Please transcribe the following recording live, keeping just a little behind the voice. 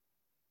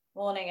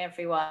Morning,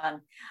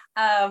 everyone.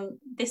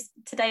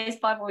 Today's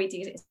Bible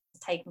reading is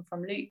taken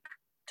from Luke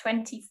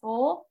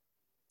 24,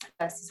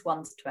 verses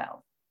 1 to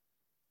 12.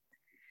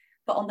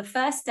 But on the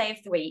first day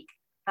of the week,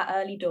 at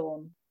early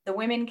dawn, the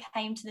women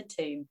came to the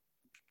tomb,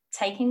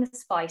 taking the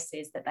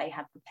spices that they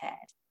had prepared.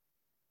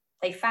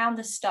 They found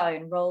the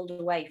stone rolled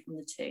away from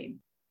the tomb,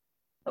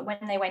 but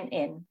when they went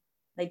in,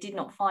 they did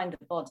not find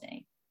the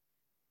body.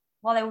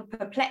 While they were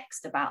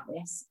perplexed about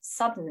this,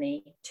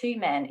 suddenly 2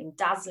 men in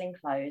dazzling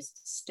clothes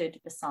stood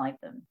beside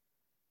them.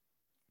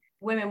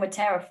 Women were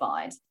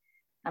terrified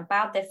and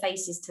bowed their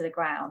faces to the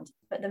ground,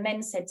 but the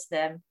men said to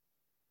them,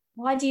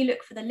 "Why do you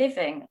look for the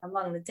living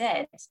among the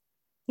dead?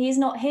 He is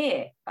not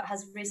here, but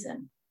has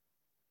risen.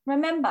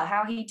 Remember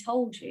how he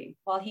told you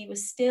while he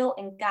was still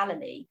in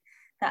Galilee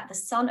that the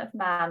Son of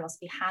Man must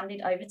be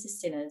handed over to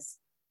sinners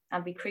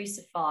and be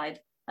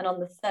crucified, and on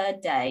the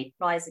third day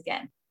rise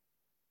again."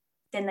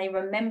 Then they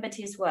remembered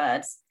his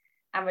words,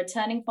 and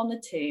returning from the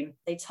tomb,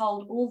 they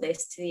told all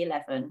this to the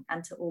 11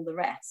 and to all the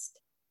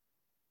rest.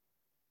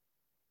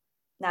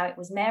 Now it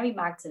was Mary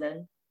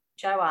Magdalene,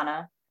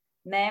 Joanna,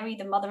 Mary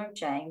the mother of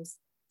James,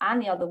 and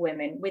the other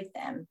women with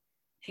them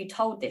who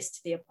told this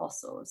to the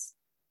apostles.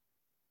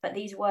 But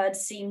these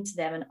words seemed to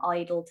them an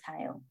idle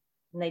tale,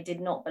 and they did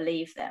not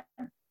believe them.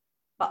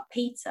 But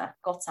Peter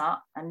got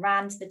up and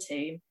ran to the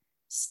tomb.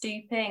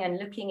 Stooping and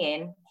looking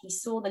in, he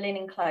saw the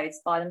linen clothes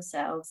by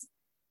themselves.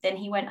 Then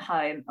he went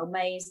home,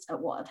 amazed at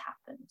what had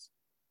happened.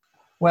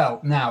 Well,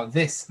 now,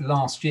 this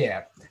last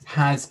year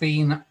has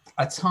been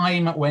a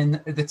time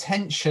when the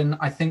tension,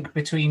 I think,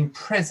 between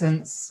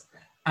presence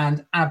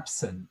and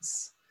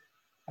absence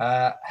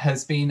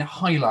has been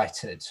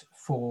highlighted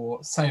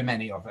for so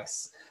many of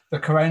us. The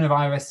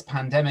coronavirus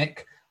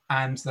pandemic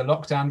and the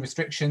lockdown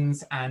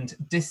restrictions and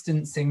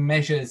distancing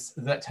measures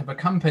that have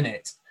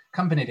accompanied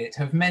it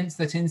have meant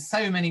that in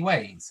so many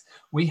ways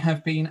we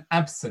have been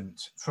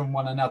absent from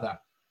one another.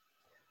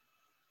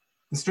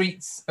 The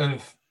streets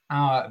of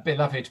our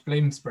beloved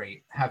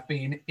Bloomsbury have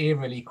been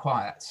eerily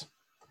quiet.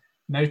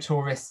 No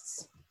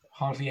tourists,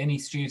 hardly any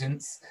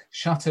students,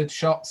 shuttered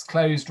shops,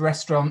 closed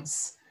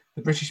restaurants,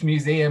 the British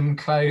Museum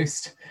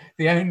closed.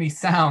 The only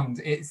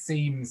sound, it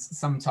seems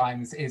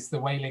sometimes, is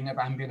the wailing of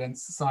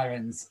ambulance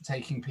sirens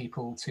taking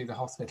people to the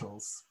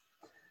hospitals.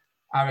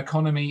 Our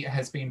economy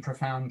has been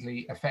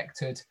profoundly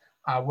affected.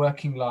 Our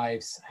working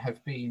lives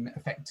have been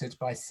affected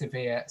by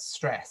severe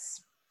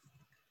stress.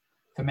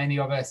 For many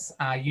of us,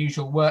 our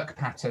usual work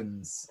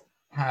patterns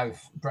have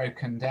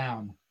broken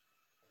down.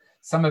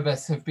 Some of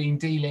us have been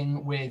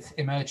dealing with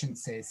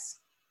emergencies.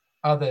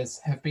 Others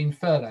have been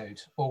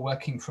furloughed or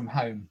working from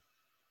home.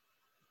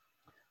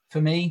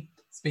 For me,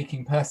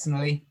 speaking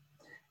personally,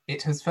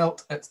 it has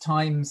felt at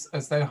times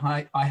as though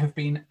I have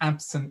been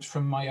absent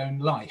from my own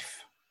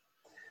life.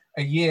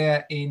 A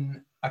year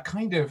in a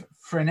kind of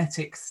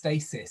frenetic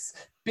stasis,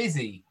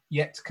 busy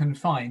yet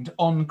confined,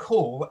 on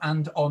call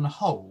and on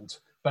hold,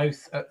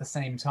 both at the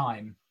same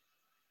time.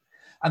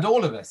 And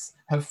all of us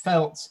have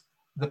felt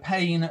the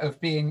pain of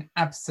being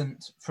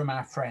absent from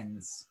our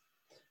friends,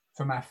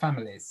 from our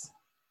families,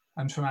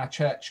 and from our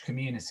church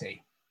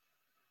community.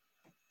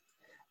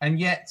 And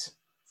yet,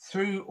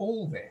 through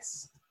all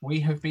this, we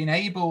have been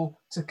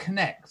able to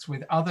connect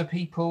with other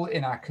people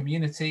in our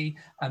community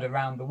and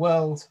around the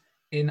world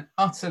in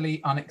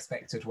utterly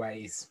unexpected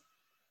ways.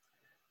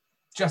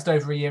 Just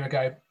over a year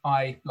ago,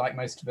 I, like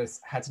most of us,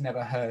 had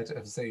never heard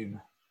of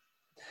Zoom.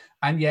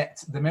 And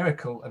yet the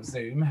miracle of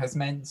Zoom has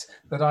meant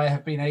that I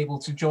have been able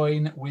to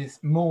join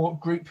with more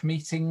group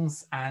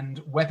meetings and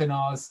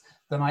webinars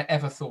than I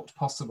ever thought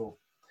possible.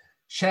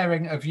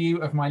 Sharing a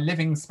view of my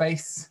living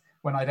space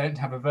when I don't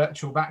have a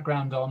virtual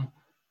background on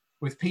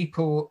with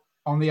people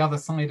on the other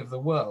side of the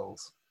world.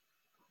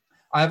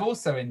 I have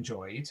also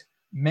enjoyed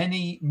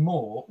many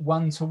more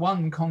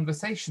one-to-one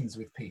conversations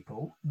with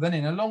people than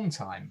in a long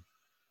time.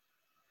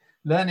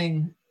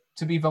 Learning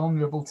to be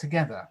vulnerable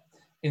together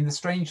in the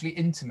strangely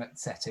intimate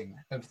setting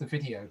of the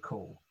video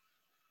call.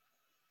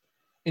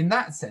 In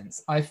that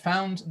sense, I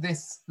found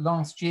this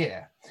last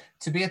year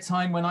to be a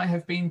time when I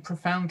have been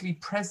profoundly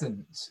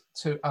present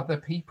to other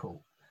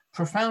people,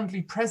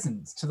 profoundly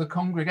present to the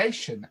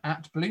congregation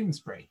at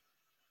Bloomsbury.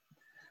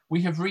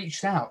 We have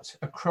reached out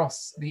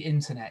across the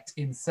internet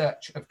in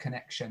search of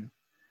connection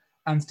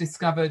and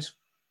discovered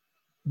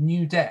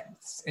new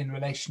depths in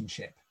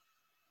relationship,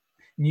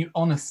 new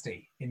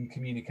honesty in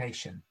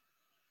communication.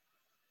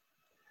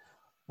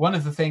 One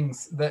of the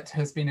things that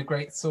has been a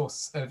great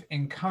source of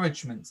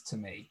encouragement to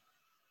me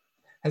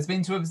has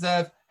been to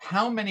observe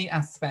how many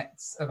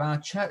aspects of our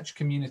church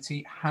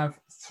community have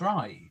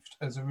thrived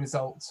as a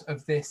result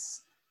of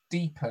this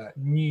deeper,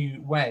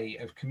 new way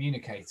of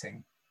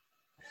communicating.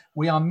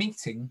 We are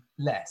meeting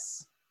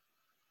less,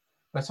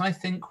 but I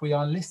think we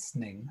are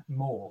listening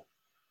more.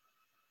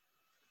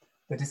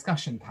 The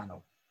discussion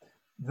panel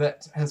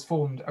that has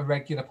formed a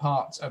regular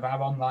part of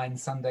our online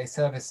Sunday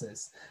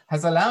services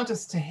has allowed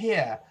us to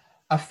hear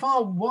a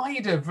far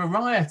wider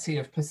variety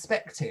of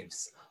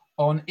perspectives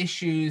on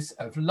issues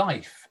of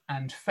life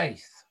and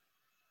faith.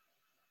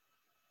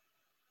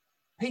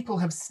 People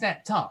have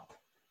stepped up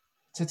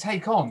to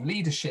take on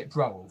leadership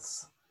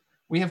roles.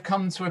 We have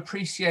come to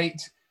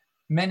appreciate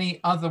many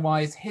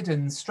otherwise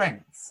hidden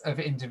strengths of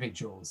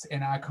individuals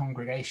in our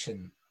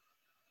congregation.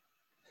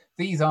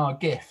 These are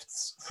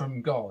gifts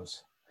from God,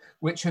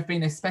 which have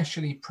been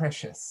especially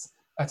precious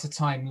at a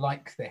time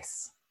like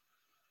this.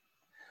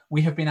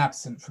 We have been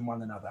absent from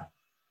one another,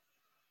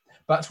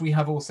 but we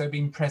have also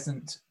been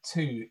present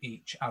to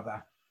each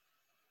other.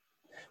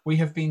 We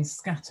have been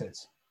scattered,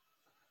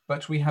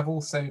 but we have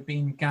also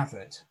been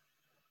gathered,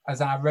 as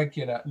our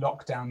regular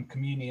lockdown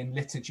communion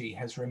liturgy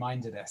has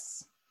reminded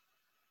us.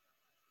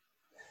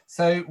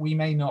 So we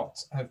may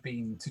not have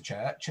been to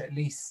church, at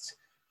least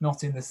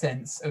not in the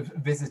sense of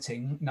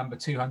visiting number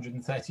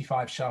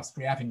 235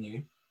 Shaftesbury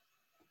Avenue,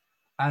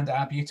 and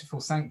our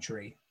beautiful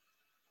sanctuary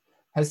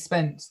has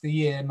spent the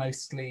year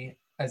mostly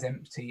as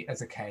empty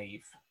as a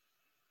cave.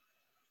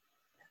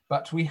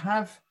 But we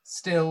have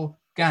still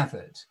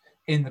gathered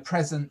in the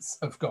presence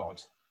of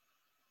God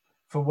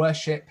for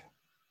worship,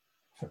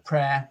 for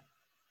prayer,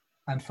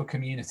 and for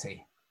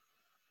community.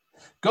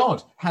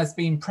 God has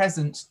been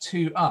present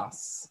to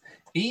us,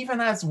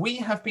 even as we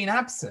have been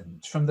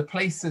absent from the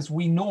places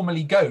we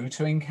normally go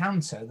to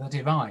encounter the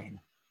divine.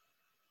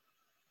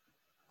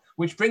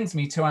 Which brings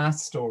me to our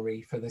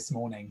story for this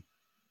morning,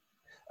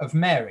 of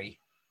Mary,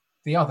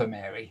 the other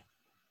Mary,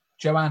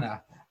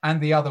 Joanna, and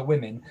the other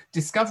women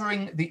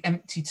discovering the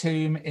empty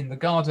tomb in the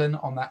garden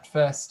on that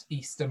first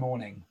Easter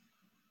morning.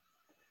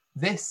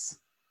 This,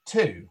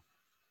 too,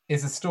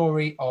 is a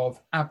story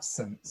of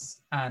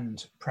absence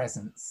and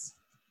presence.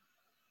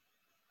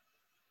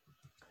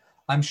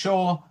 I'm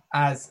sure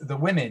as the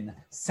women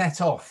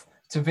set off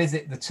to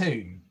visit the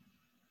tomb,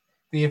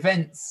 the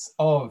events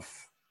of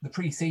the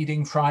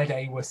preceding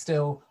Friday were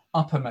still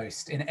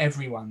uppermost in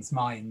everyone's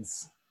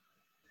minds.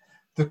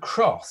 The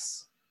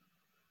cross,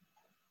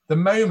 the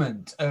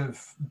moment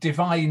of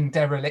divine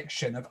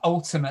dereliction, of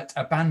ultimate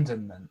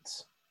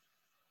abandonment,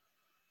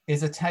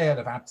 is a tale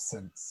of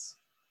absence,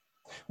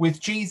 with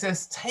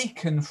Jesus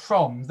taken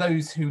from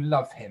those who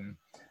love him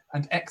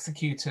and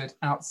executed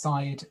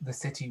outside the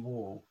city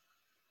wall.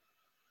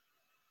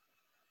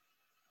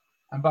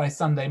 And by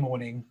Sunday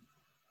morning,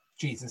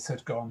 Jesus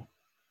had gone,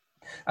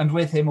 and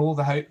with him all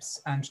the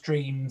hopes and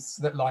dreams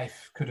that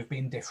life could have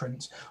been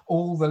different,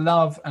 all the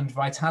love and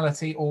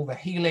vitality, all the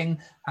healing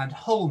and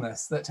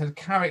wholeness that had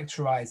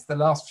characterized the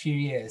last few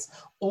years,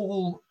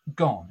 all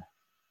gone.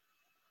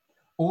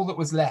 All that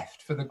was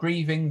left for the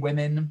grieving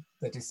women,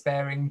 the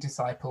despairing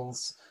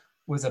disciples,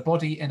 was a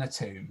body in a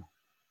tomb.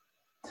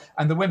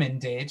 And the women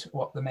did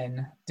what the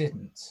men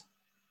didn't.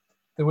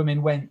 The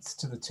women went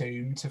to the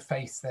tomb to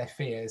face their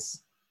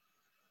fears,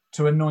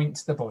 to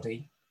anoint the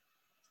body,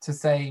 to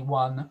say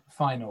one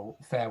final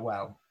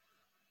farewell.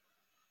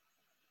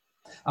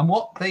 And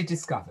what they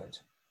discovered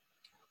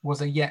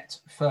was a yet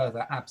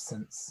further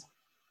absence.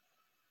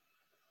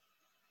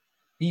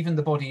 Even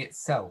the body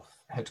itself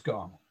had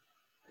gone,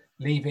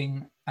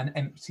 leaving an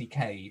empty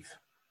cave.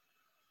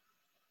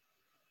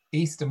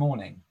 Easter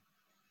morning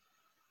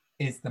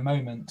is the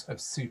moment of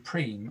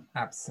supreme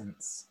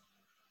absence.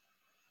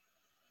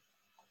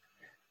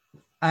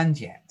 And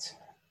yet,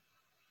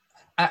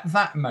 at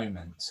that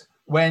moment,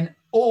 when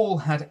all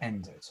had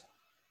ended,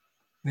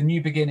 the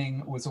new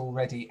beginning was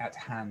already at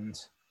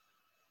hand.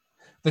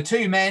 The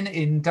two men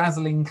in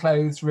dazzling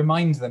clothes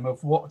remind them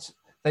of what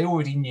they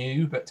already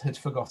knew but had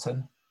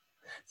forgotten,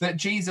 that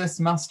Jesus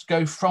must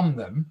go from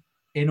them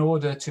in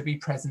order to be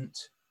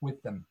present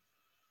with them.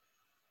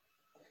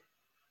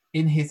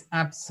 In his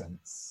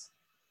absence,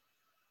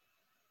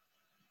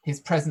 his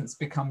presence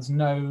becomes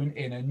known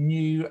in a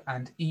new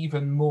and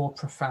even more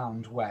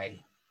profound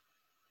way.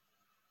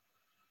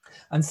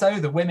 And so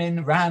the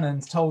women ran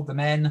and told the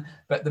men,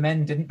 but the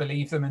men didn't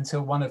believe them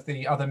until one of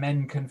the other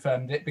men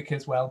confirmed it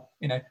because, well,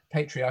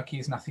 patriarchy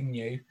is nothing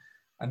new.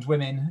 And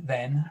women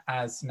then,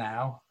 as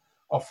now,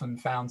 often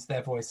found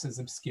their voices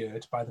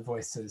obscured by the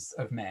voices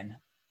of men.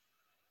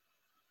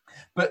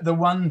 But the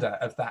wonder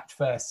of that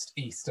first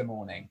Easter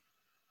morning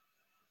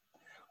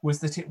was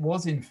that it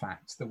was in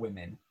fact the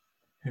women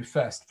who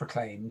first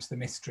proclaimed the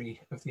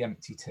mystery of the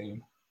empty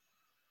tomb.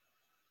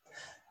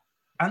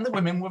 And the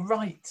women were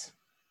right.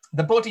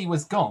 The body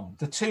was gone,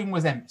 the tomb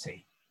was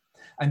empty,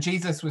 and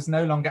Jesus was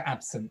no longer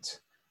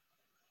absent,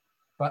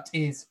 but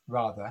is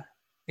rather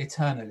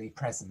eternally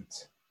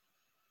present.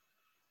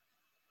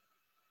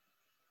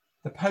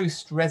 The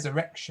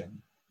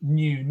post-resurrection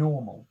new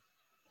normal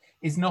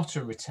is not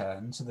a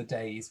return to the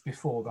days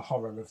before the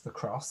horror of the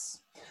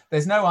cross.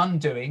 There's no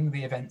undoing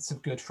the events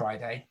of Good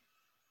Friday,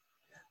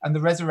 and the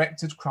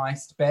resurrected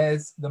Christ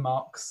bears the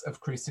marks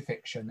of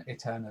crucifixion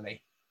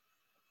eternally.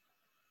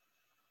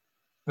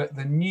 But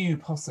the new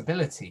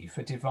possibility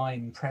for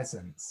divine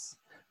presence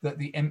that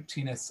the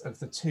emptiness of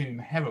the tomb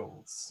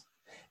heralds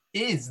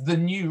is the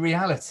new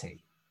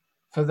reality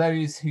for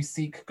those who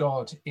seek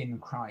God in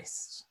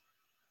Christ.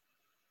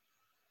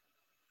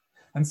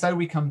 And so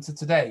we come to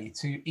today,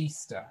 to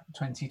Easter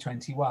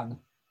 2021,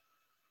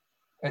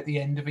 at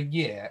the end of a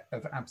year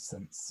of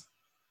absence.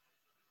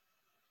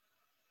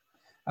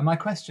 And my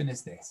question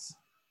is this: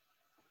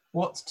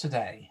 what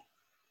today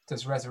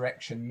does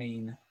resurrection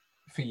mean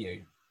for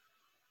you?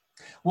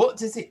 What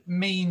does it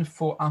mean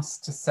for us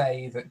to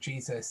say that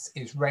Jesus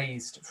is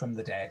raised from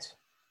the dead?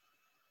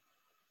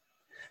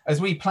 As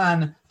we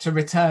plan to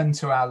return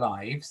to our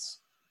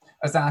lives,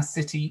 as our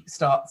city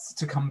starts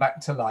to come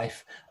back to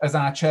life, as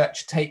our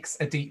church takes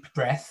a deep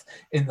breath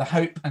in the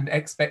hope and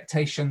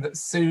expectation that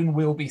soon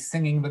we'll be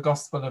singing the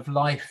gospel of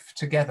life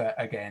together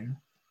again,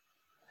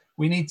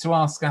 we need to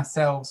ask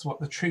ourselves what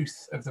the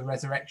truth of the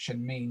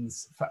resurrection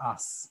means for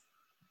us.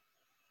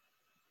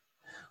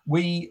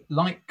 We,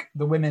 like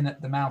the women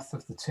at the mouth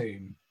of the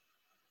tomb,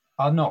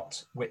 are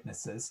not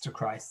witnesses to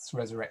Christ's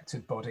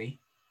resurrected body.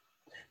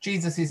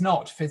 Jesus is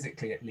not,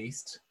 physically at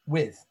least,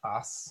 with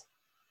us.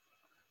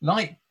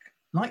 Like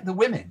the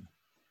women,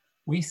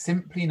 we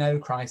simply know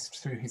Christ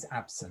through his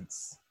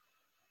absence.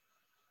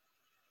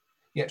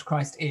 Yet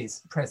Christ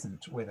is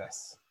present with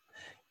us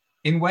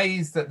in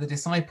ways that the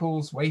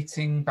disciples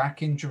waiting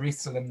back in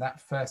Jerusalem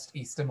that first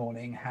Easter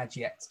morning had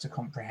yet to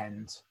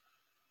comprehend.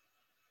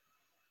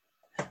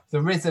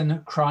 The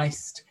risen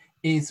Christ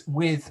is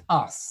with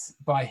us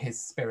by his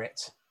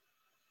Spirit.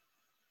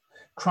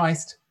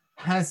 Christ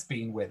has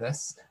been with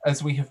us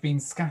as we have been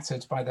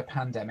scattered by the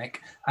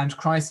pandemic, and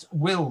Christ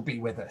will be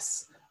with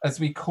us as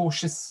we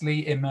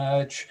cautiously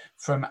emerge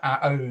from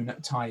our own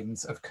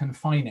times of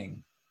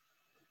confining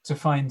to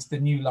find the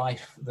new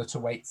life that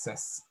awaits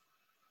us.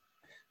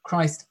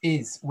 Christ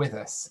is with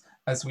us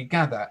as we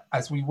gather,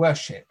 as we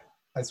worship,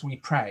 as we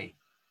pray.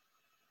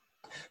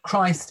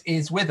 Christ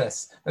is with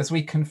us as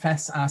we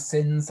confess our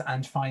sins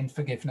and find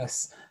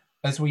forgiveness,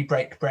 as we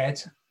break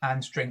bread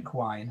and drink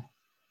wine.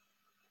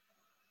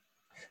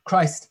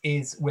 Christ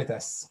is with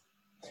us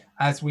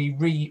as we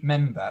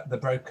remember the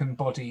broken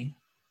body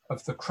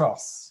of the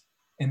cross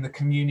in the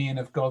communion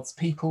of God's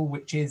people,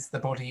 which is the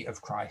body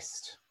of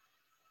Christ.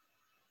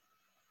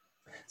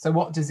 So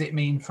what does it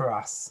mean for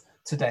us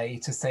today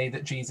to say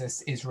that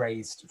Jesus is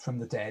raised from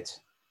the dead?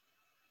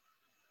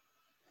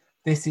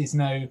 This is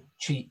no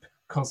cheap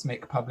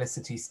cosmic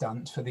publicity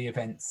stunt for the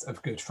events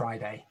of Good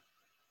Friday.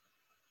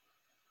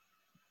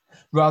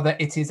 Rather,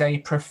 it is a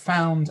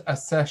profound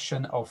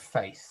assertion of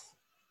faith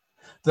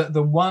that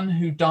the one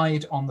who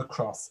died on the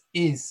cross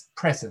is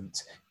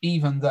present,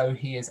 even though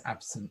he is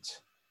absent.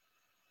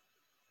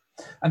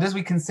 And as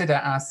we consider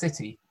our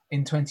city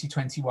in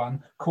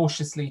 2021,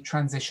 cautiously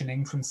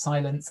transitioning from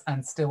silence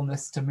and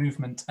stillness to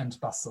movement and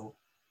bustle,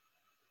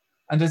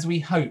 and as we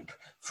hope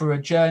for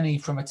a journey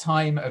from a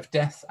time of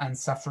death and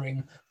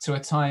suffering to a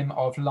time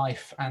of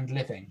life and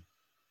living,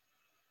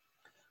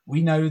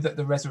 we know that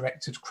the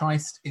resurrected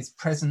Christ is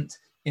present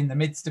in the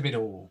midst of it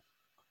all,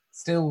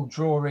 still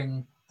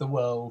drawing the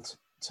world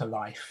to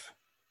life.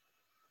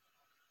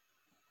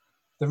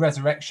 The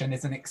resurrection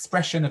is an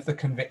expression of the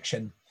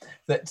conviction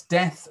that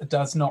death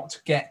does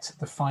not get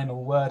the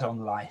final word on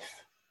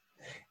life.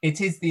 It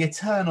is the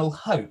eternal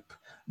hope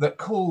that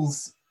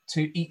calls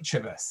to each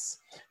of us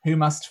who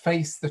must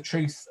face the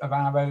truth of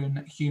our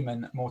own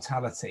human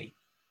mortality.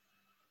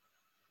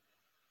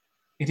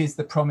 It is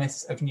the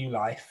promise of new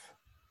life.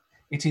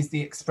 It is the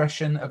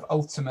expression of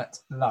ultimate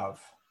love.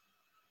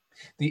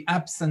 The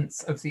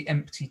absence of the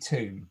empty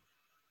tomb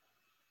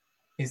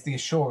is the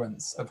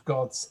assurance of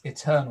God's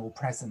eternal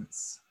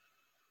presence.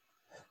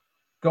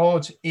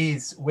 God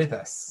is with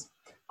us.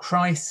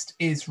 Christ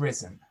is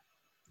risen.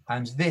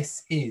 And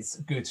this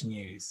is good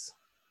news.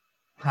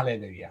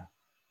 Hallelujah.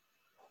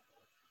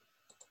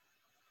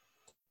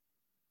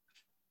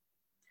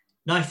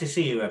 Nice to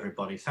see you,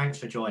 everybody. Thanks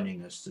for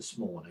joining us this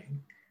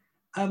morning.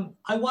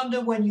 I wonder,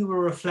 when you were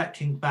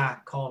reflecting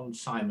back on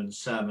Simon's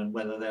sermon,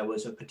 whether there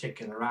was a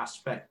particular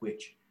aspect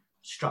which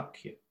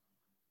struck you.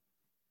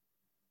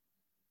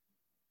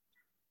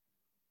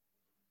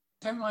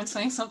 Don't mind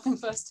saying something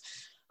first.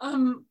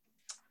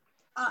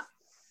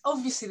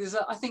 Obviously, there's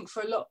I think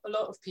for a lot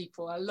of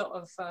people,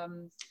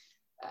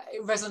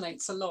 it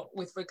resonates a lot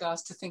with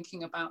regards to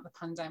thinking about the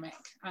pandemic,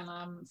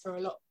 and for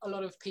a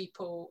lot of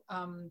people,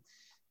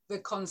 the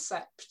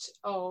concept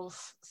of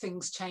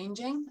things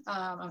changing,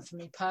 and for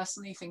me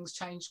personally, things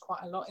changed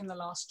quite a lot in the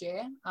last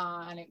year,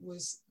 and it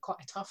was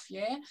quite a tough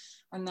year,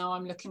 and now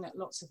I'm looking at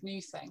lots of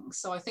new things.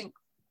 So I think,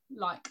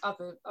 like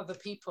other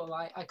people,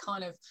 I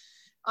kind of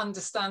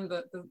understand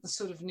the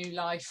sort of new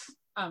life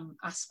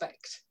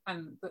aspect,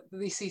 and that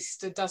this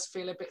Easter does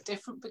feel a bit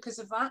different because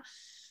of that.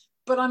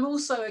 But I'm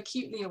also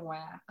acutely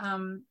aware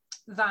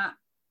that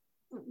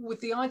with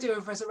the idea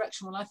of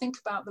resurrection, when I think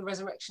about the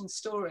resurrection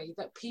story,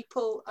 that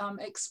people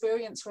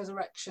experience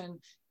resurrection,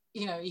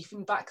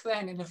 even back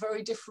then, in a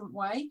very different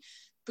way,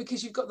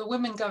 because you've got the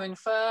women going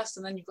first,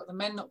 and then you've got the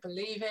men not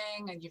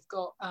believing, and you've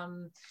got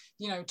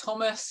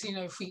Thomas,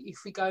 if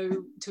we go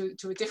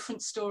to a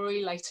different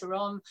story later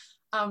on,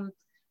 and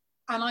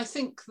I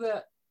think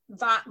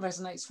that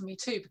resonates for me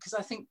too, because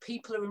I think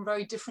people are in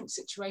very different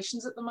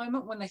situations at the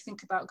moment when they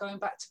think about going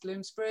back to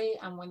Bloomsbury,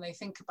 and when they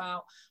think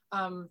about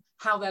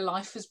how their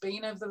life has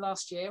been over the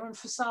last year. And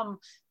for some,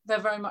 they're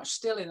very much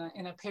still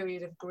in a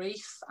period of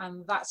grief,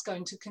 and that's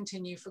going to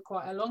continue for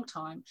quite a long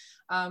time.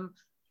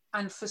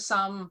 And for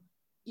some,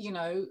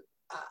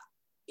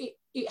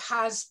 it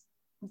has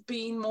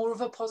been more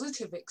of a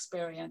positive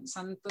experience,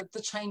 and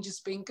the change has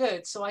been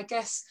good. So I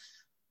guess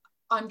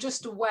I'm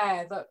just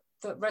aware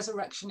that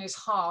resurrection is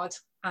hard,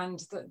 and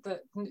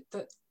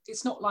that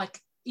it's not like,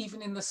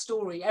 even in the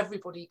story,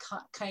 everybody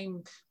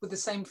came with the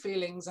same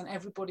feelings, and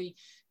everybody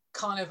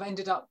kind of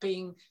ended up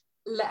being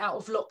let out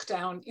of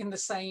lockdown in the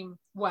same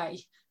way.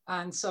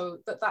 And so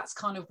that's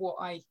kind of what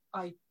I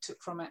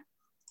took from it.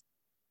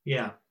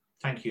 Yeah,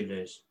 thank you,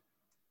 Liz.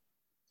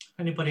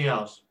 Anybody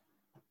else?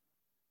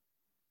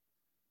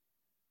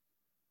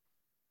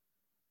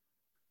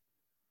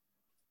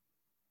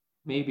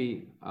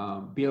 Maybe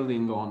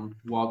building on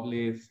what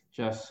Liz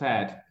just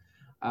said,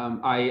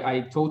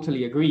 I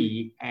totally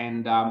agree.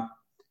 And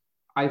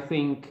I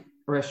think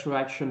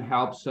resurrection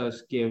helps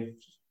us give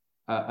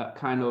a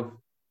kind of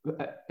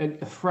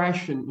a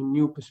fresh and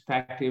new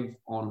perspective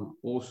on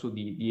also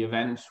the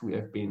events we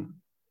have been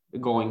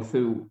going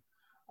through.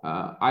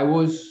 I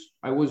was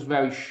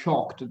very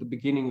shocked at the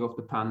beginning of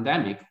the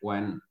pandemic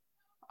when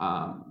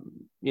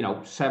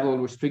several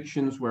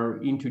restrictions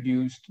were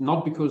introduced,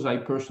 not because I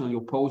personally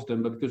opposed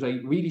them, but because I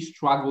really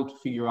struggled to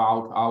figure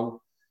out how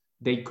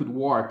they could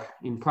work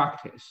in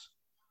practice.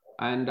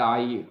 And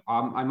I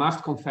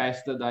must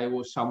confess that I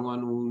was someone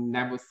who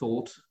never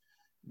thought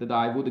that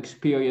I would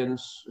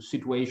experience a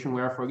situation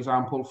where, for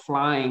example,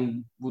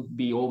 flying would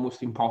be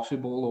almost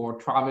impossible, or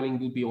traveling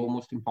would be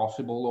almost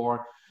impossible,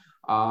 or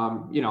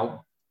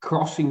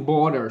crossing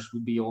borders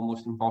would be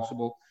almost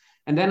impossible.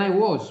 And then I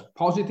was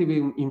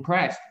positively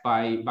impressed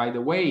by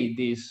the way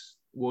this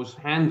was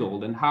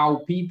handled and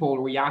how people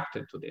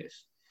reacted to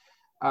this.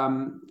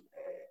 And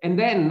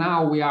then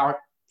now we are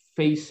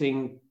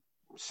facing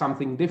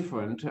something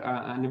different,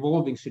 an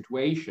evolving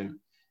situation.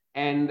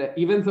 And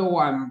even though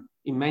I'm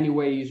in many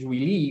ways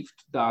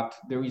relieved that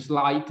there is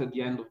light at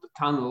the end of the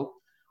tunnel,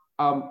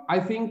 I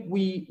think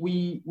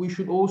we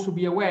should also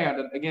be aware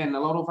that, again, a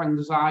lot of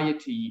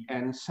anxiety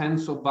and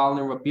sense of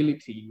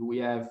vulnerability we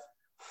have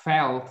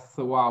felt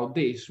throughout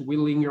this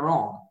will linger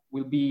on,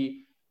 will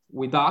be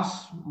with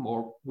us,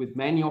 or with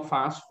many of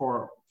us,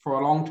 for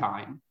a long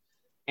time.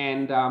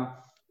 And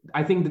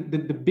I think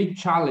that the big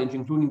challenge,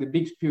 including the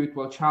big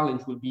spiritual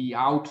challenge, will be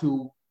how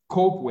to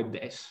cope with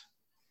this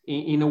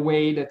in a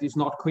way that is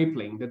not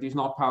crippling, that is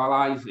not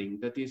paralyzing,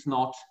 that is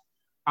not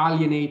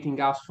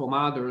alienating us from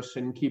others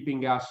and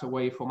keeping us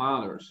away from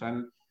others.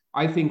 And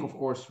I think, of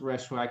course,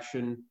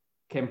 resurrection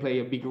can play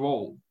a big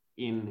role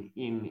in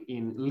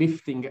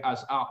lifting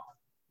us up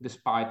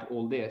despite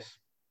all this.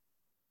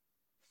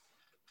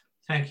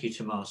 Thank you,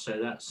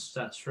 Tommaso.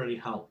 That's really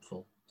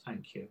helpful.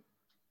 Thank you.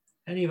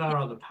 Any of our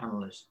other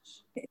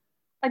panelists?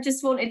 I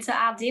just wanted to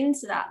add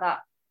into that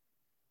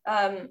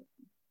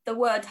the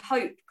word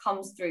hope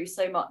comes through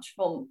so much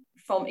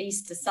from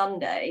Easter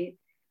Sunday.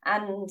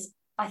 And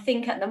I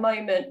think at the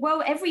moment,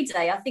 well, every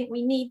day, I think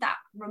we need that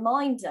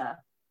reminder.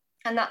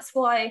 And that's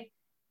why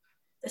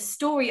the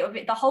story of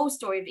it, the whole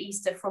story of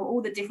Easter, from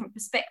all the different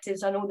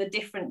perspectives and all the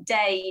different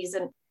days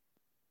and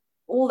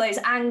all those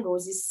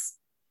angles,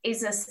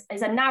 is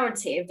a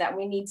narrative that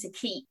we need to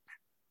keep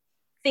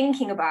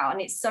thinking about.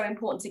 And it's so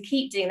important to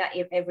keep doing that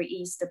every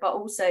Easter, but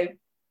also,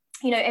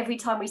 every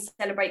time we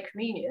celebrate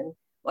communion,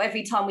 or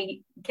every time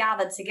we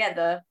gather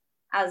together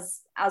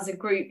as a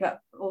group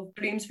of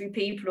Bloomsbury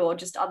people or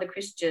just other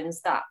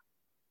Christians, that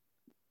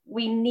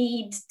we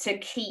need to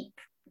keep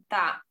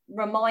that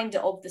reminder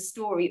of the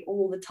story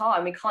all the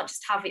time. We can't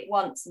just have it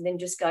once and then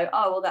just go,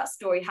 oh, well, that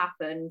story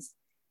happened,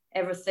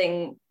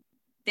 everything,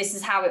 this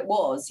is how it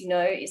was.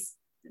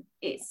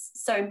 It's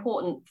so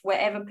important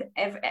wherever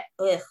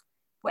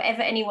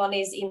anyone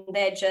is in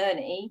their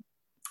journey,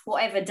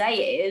 whatever day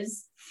it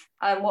is,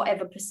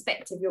 whatever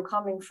perspective you're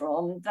coming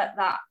from,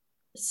 that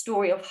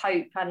story of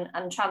hope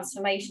and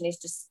transformation is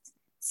just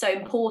so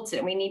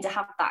important. We need to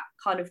have that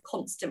kind of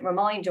constant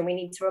reminder, and we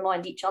need to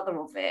remind each other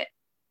of it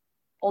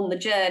on the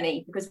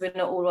journey, because we're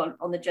not all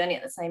on the journey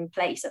at the same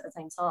place at the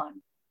same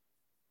time.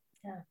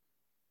 Yeah.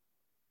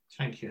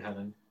 Thank you,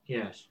 Helen.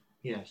 Yes.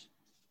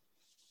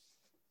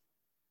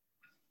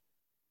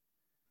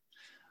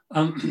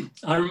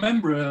 I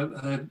remember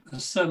a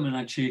sermon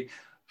actually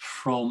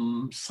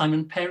from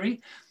Simon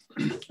Perry.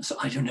 So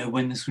I don't know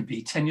when this would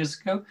be, 10 years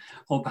ago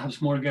or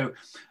perhaps more ago.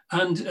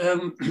 And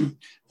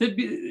there'd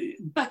be,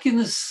 back in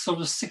the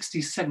sort of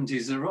 60s,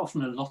 70s, there were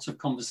often a lot of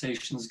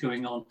conversations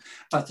going on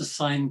about the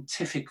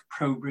scientific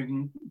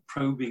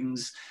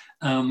probings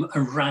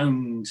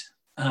around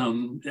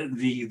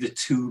the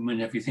tomb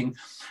and everything.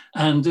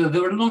 And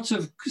there were a lot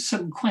of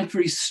some quite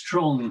very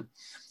strong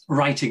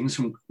writings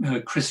from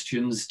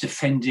Christians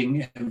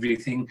defending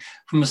everything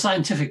from a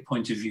scientific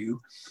point of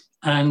view,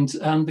 and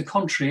the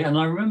contrary. And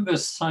I remember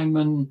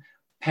Simon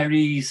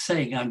Perry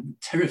saying, I'm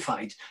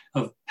terrified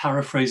of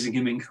paraphrasing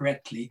him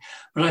incorrectly,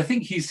 but I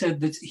think he said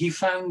that he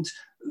found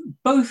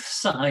both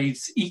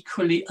sides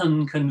equally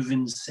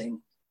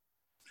unconvincing.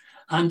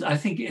 And I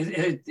think,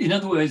 in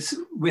other words,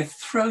 we're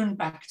thrown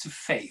back to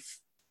faith.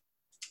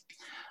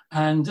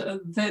 And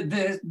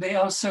they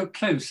are so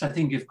close. I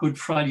think if Good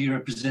Friday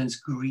represents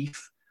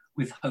grief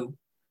with hope,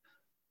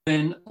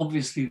 then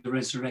obviously the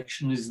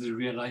resurrection is the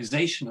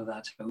realization of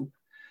that hope.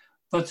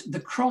 But the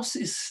cross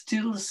is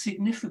still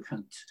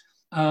significant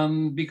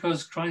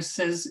because Christ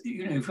says,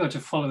 you know, if we are to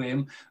follow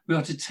him, we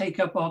are to take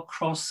up our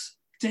cross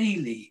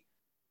daily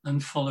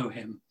and follow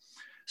him.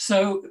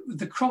 So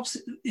the cross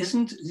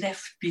isn't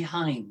left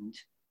behind.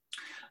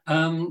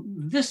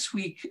 This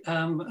week,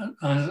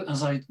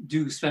 as I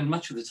do spend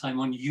much of the time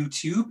on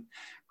YouTube,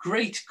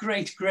 great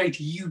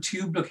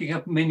YouTube, looking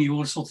up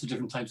all sorts of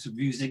different types of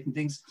music and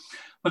things.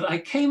 But I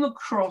came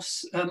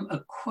across a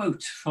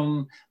quote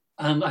from,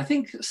 and I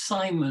think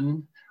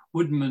Simon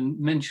Woodman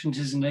mentioned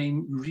his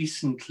name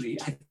recently.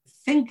 I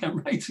think I'm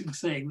right in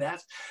saying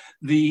that,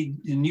 the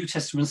New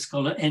Testament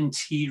scholar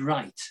N.T.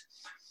 Wright.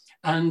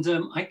 And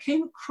I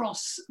came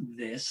across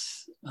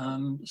this,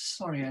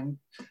 sorry,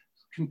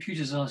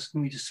 computer's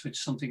asking me to switch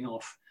something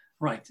off.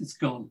 Right, it's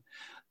gone.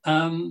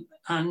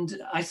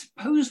 And I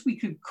suppose we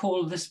could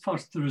call this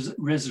part of the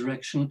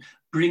resurrection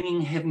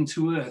bringing heaven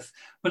to earth.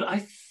 But I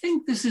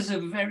think this is a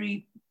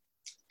very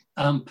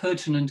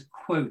pertinent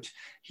quote.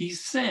 He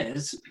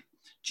says,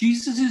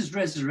 Jesus'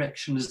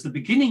 resurrection is the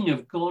beginning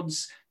of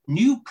God's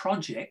new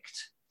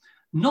project,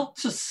 not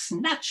to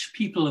snatch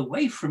people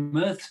away from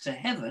earth to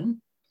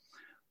heaven,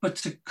 but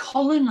to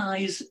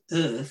colonize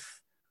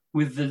earth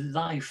with the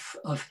life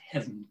of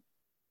heaven.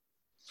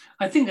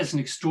 I think that's an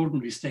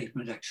extraordinary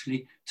statement,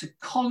 actually, to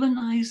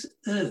colonize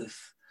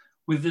earth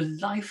with the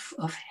life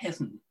of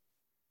heaven.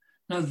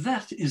 Now,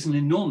 that is an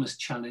enormous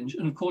challenge.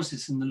 And of course,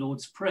 it's in the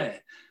Lord's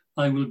Prayer,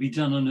 thy will be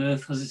done on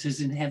earth as it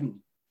is in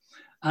heaven.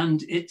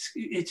 And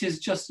it is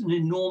just an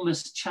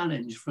enormous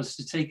challenge for us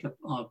to take up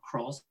our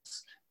cross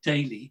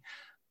daily.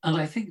 And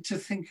I think to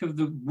think of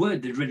the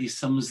word that really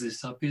sums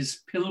this up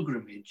is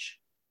pilgrimage.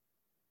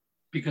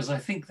 Because I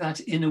think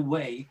that in a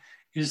way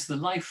is the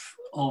life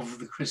of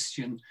the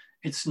Christian.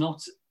 It's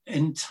not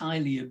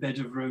entirely a bed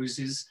of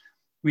roses.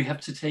 We have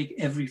to take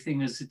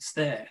everything as it's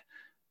there.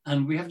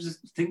 And we have to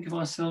think of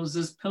ourselves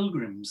as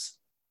pilgrims.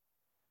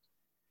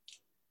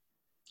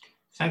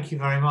 Thank you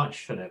very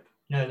much, Philip.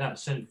 No,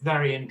 that's a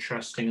very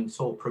interesting and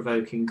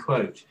thought-provoking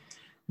quote.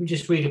 Let me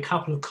just read a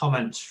couple of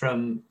comments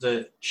from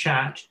the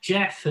chat.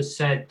 Jeff has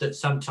said that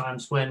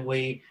sometimes when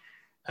we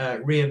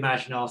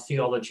reimagine our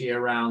theology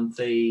around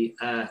the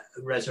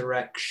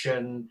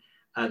resurrection,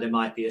 there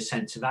might be a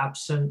sense of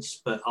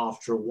absence, but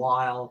after a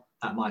while,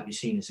 that might be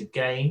seen as a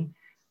gain.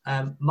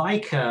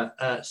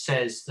 Micah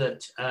says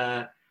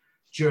that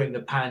during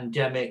the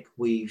pandemic,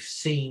 we've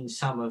seen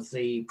some of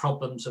the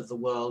problems of the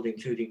world,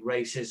 including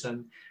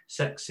racism,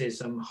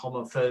 sexism,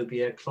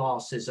 homophobia,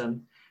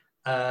 classism,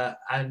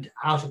 and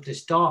out of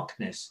this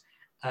darkness,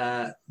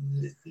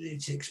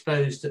 it's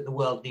exposed that the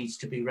world needs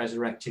to be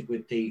resurrected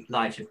with the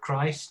light of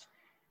Christ.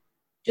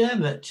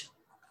 Dermot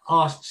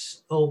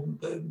asks or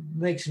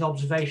makes an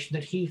observation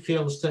that he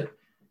feels that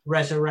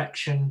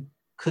resurrection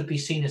could be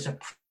seen as a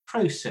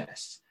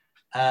process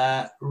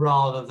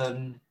rather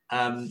than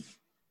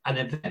an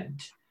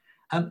event.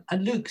 And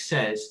Luke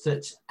says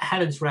that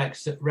Helen's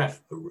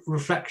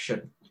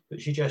reflection that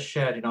she just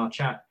shared in our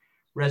chat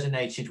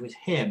resonated with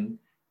him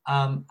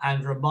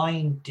and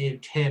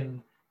reminded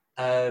him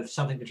of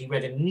something that he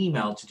read in an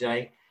email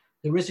today.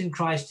 The risen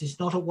Christ is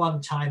not a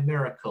one-time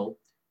miracle,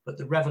 but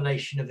the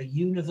revelation of a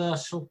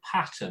universal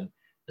pattern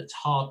that's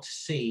hard to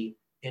see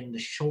in the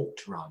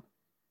short run.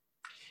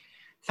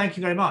 Thank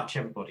you very much,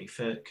 everybody,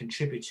 for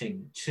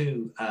contributing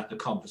to the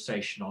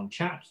conversation on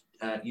chat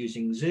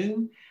using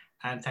Zoom.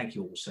 And thank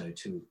you also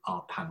to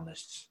our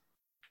panelists.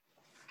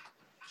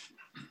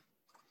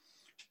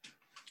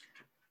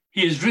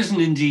 He is risen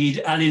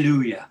indeed,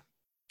 alleluia.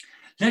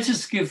 Let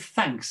us give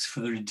thanks for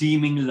the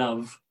redeeming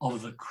love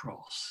of the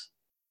cross.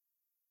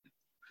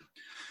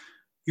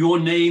 Your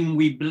name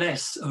we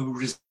bless, O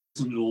risen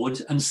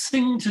Lord, and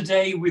sing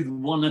today with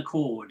one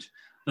accord,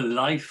 the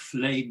life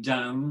laid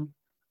down,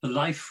 the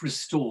life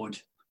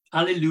restored,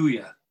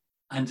 alleluia,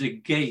 and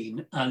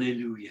again,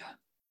 alleluia.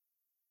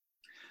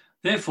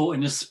 Therefore,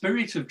 in a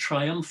spirit of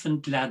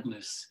triumphant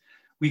gladness,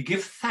 we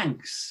give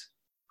thanks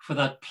for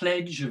that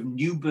pledge of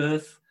new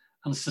birth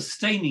and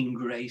sustaining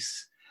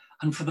grace,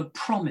 and for the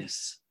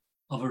promise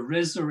of a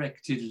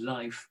resurrected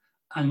life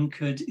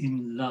anchored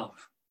in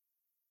love.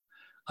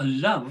 A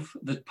love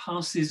that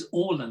passes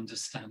all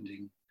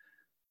understanding.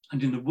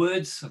 And in the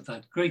words of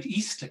that great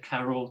Easter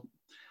carol,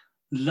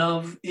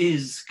 love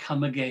is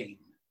come again,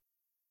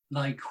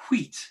 like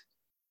wheat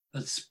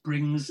that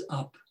springs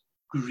up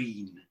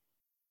green.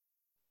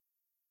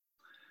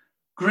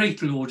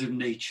 Great Lord of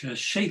nature,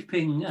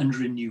 shaping and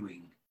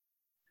renewing,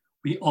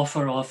 we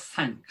offer our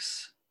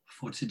thanks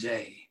for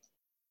today.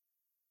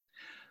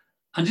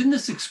 And in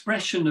this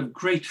expression of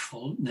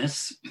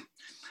gratefulness,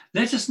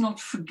 let us not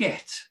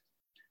forget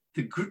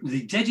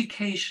the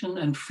dedication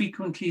and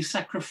frequently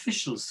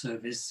sacrificial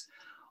service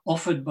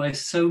offered by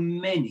so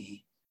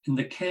many in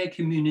the care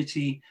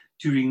community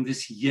during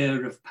this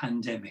year of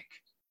pandemic.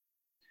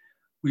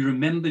 We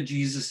remember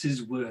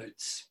Jesus's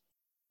words,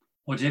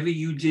 whatever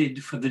you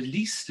did for the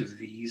least of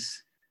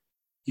these,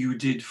 you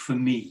did for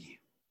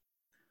me.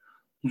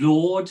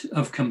 Lord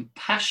of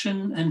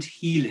compassion and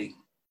healing,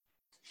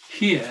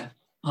 hear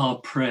our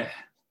prayer.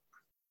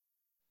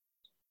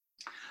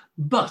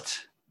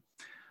 But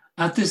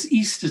at this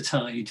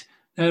Eastertide,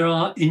 there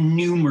are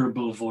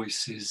innumerable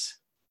voices,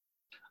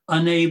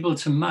 unable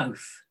to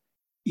mouth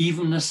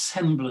even a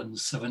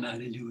semblance of an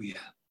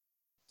Alleluia,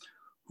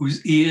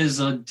 whose ears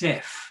are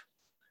deaf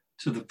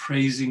to the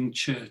praising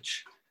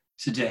church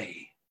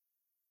today.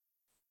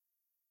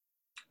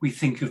 We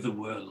think of the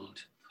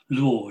world.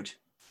 Lord,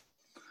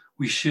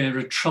 we share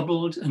a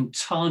troubled and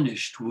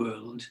tarnished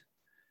world,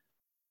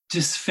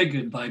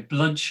 disfigured by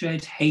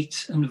bloodshed,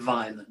 hate, and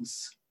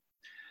violence.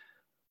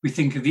 We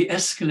think of the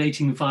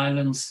escalating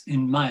violence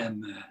in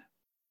Myanmar.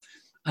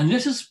 And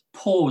let us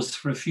pause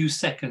for a few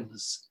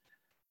seconds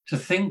to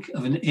think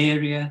of an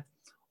area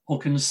or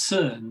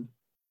concern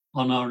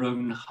on our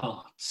own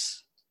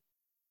hearts.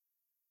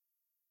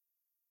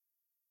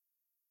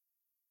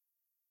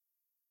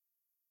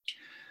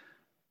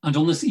 And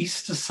on this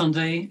Easter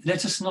Sunday,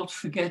 let us not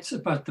forget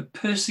about the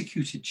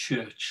persecuted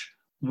church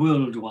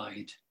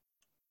worldwide.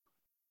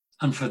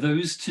 And for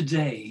those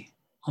today,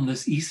 on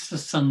this Easter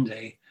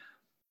Sunday,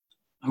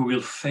 who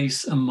will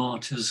face a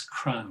martyr's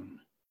crown.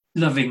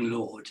 Loving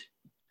Lord,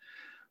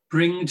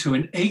 bring to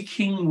an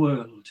aching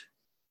world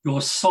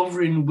your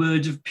sovereign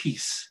word of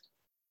peace,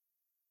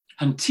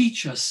 and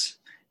teach us,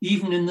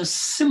 even in the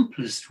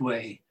simplest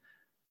way,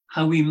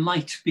 how we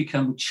might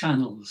become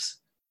channels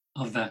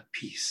of that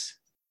peace.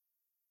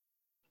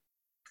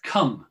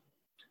 Come,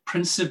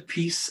 Prince of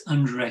Peace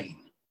and Reign.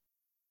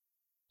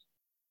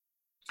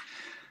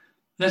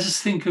 Let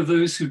us think of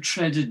those who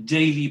tread a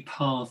daily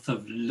path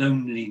of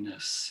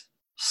loneliness,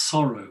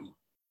 sorrow,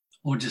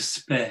 or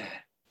despair,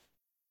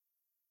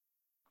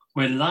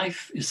 where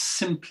life is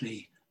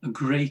simply a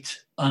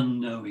great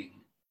unknowing.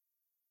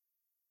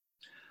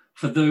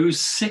 For those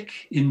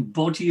sick in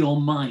body or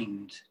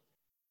mind,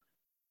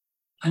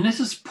 and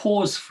let us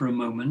pause for a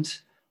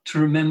moment to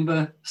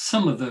remember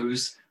some of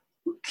those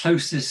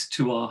closest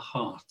to our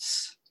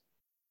hearts.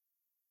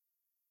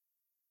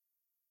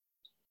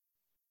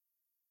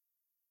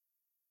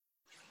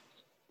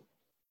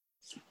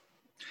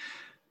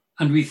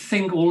 And we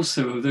think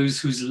also of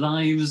those whose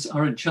lives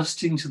are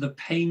adjusting to the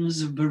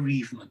pains of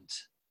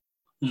bereavement.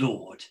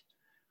 Lord,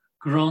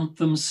 grant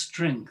them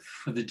strength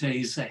for the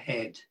days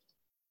ahead.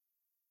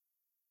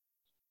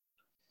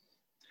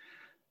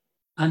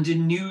 And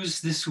in news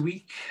this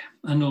week,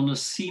 and on a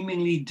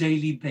seemingly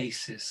daily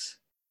basis,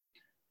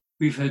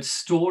 we've heard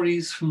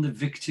stories from the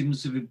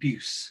victims of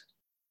abuse,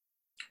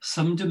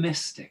 some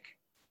domestic,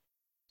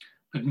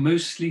 but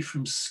mostly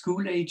from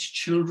school-age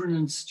children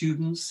and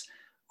students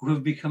who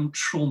have become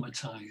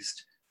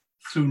traumatized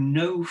through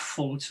no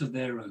fault of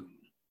their own.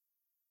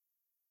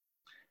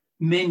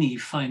 Many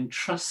find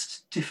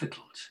trust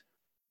difficult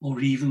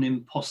or even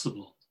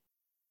impossible.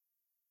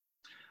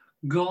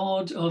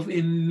 God of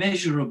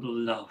immeasurable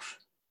love,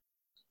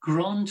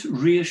 grant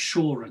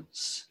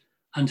reassurance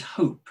and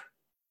hope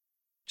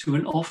to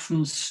an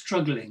often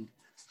struggling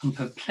and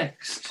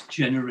perplexed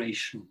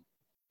generation.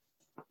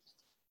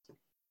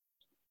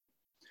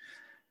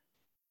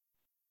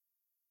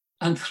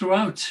 And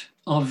throughout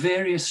our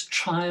various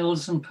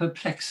trials and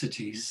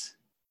perplexities,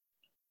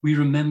 we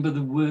remember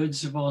the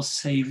words of our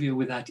Saviour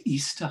with that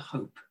Easter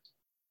hope.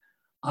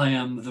 I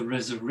am the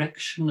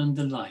resurrection and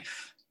the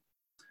life.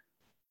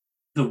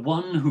 The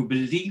one who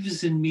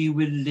believes in me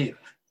will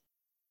live,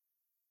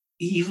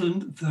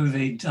 even though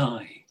they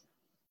die.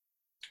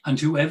 And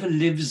whoever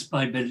lives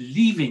by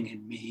believing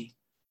in me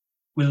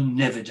will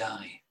never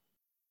die.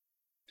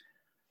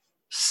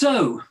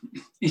 So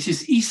it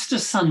is Easter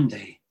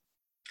Sunday,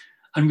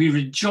 and we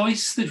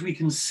rejoice that we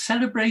can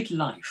celebrate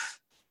life.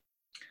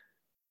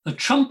 The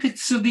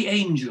trumpets of the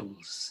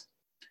angels,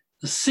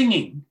 the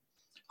singing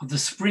of the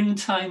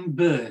springtime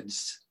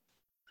birds,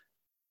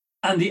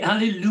 and the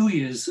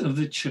alleluias of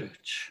the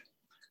church.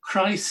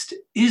 Christ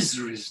is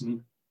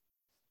risen.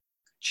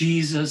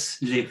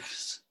 Jesus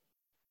lives.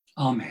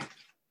 Amen.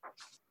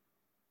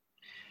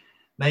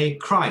 May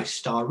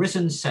Christ, our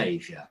risen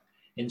Saviour,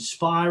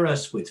 inspire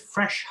us with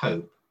fresh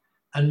hope,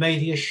 and may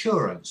the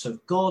assurance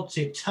of God's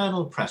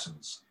eternal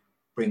presence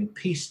bring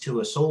peace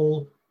to us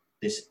all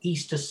this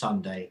Easter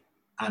Sunday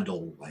and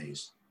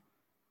always.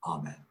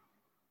 Amen.